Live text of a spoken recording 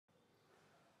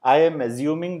I am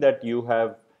assuming that you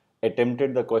have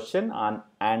attempted the question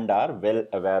and are well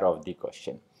aware of the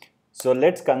question. So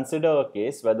let's consider a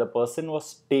case where the person was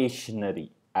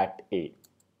stationary at A,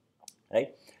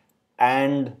 right?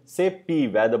 And say P,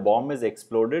 where the bomb is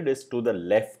exploded, is to the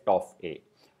left of A.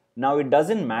 Now it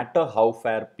doesn't matter how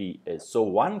far P is. So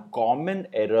one common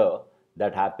error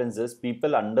that happens is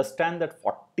people understand that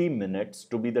 40 minutes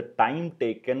to be the time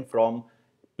taken from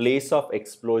place of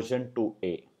explosion to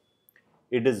A.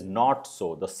 It is not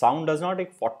so. The sound does not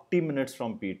take 40 minutes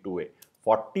from P to A.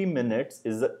 40 minutes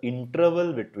is the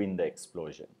interval between the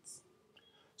explosions.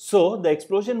 So the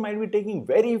explosion might be taking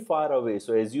very far away.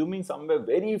 So assuming somewhere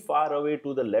very far away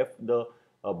to the left, the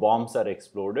bombs are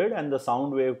exploded and the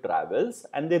sound wave travels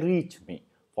and they reach me.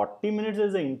 40 minutes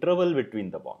is the interval between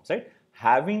the bombs, right?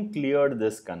 Having cleared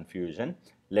this confusion,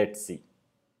 let's see.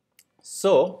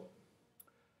 So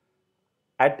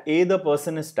at A, the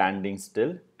person is standing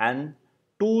still and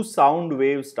two sound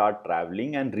waves start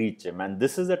traveling and reach him. And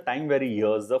this is the time where he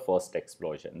hears the first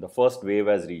explosion. The first wave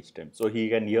has reached him. So he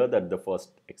can hear that the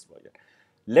first explosion.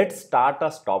 Let's start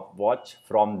a stopwatch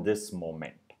from this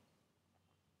moment.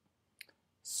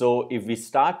 So if we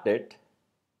start it,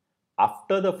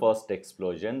 after the first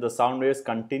explosion, the sound waves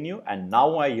continue and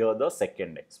now I hear the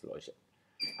second explosion.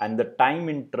 And the time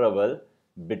interval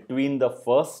between the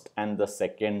first and the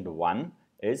second one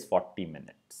is 40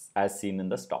 minutes as seen in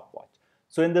the stopwatch.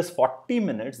 So in this 40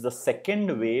 minutes, the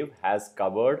second wave has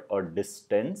covered a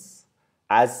distance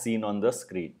as seen on the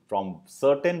screen from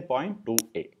certain point to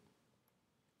A.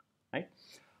 Right?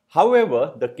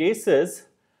 However, the case is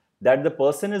that the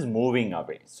person is moving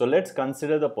away. So let's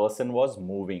consider the person was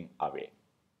moving away.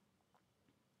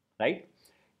 Right?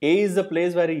 A is the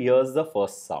place where he hears the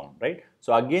first sound, right?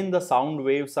 So again the sound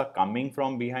waves are coming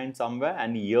from behind somewhere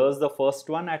and he hears the first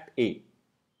one at A.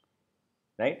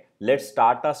 Right? Let's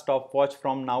start our stopwatch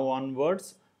from now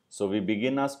onwards. So we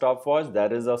begin our stopwatch.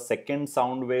 There is a second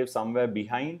sound wave somewhere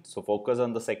behind. So focus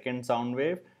on the second sound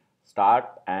wave. Start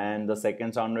and the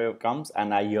second sound wave comes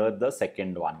and I hear the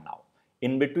second one now.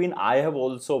 In between, I have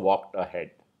also walked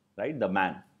ahead, right? The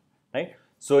man, right?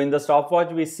 So in the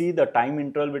stopwatch, we see the time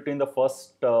interval between the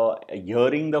first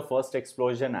hearing the first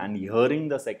explosion and hearing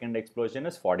the second explosion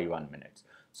is 41 minutes.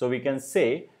 So we can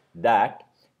say that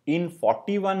in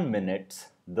 41 minutes,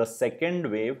 the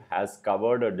second wave has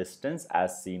covered a distance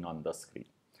as seen on the screen.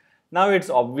 Now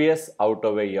it's obvious out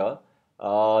over here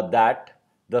that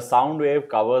the sound wave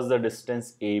covers the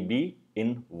distance AB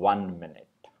in 1 minute,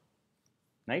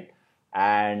 right?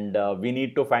 And we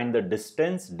need to find the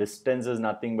distance. Distance is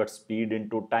nothing but speed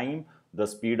into time. The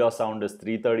speed of sound is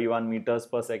 331 meters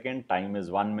per second. Time is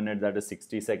 1 minute, that is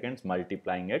 60 seconds.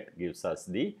 Multiplying it gives us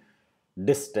the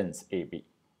distance AB.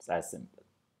 It's as simple.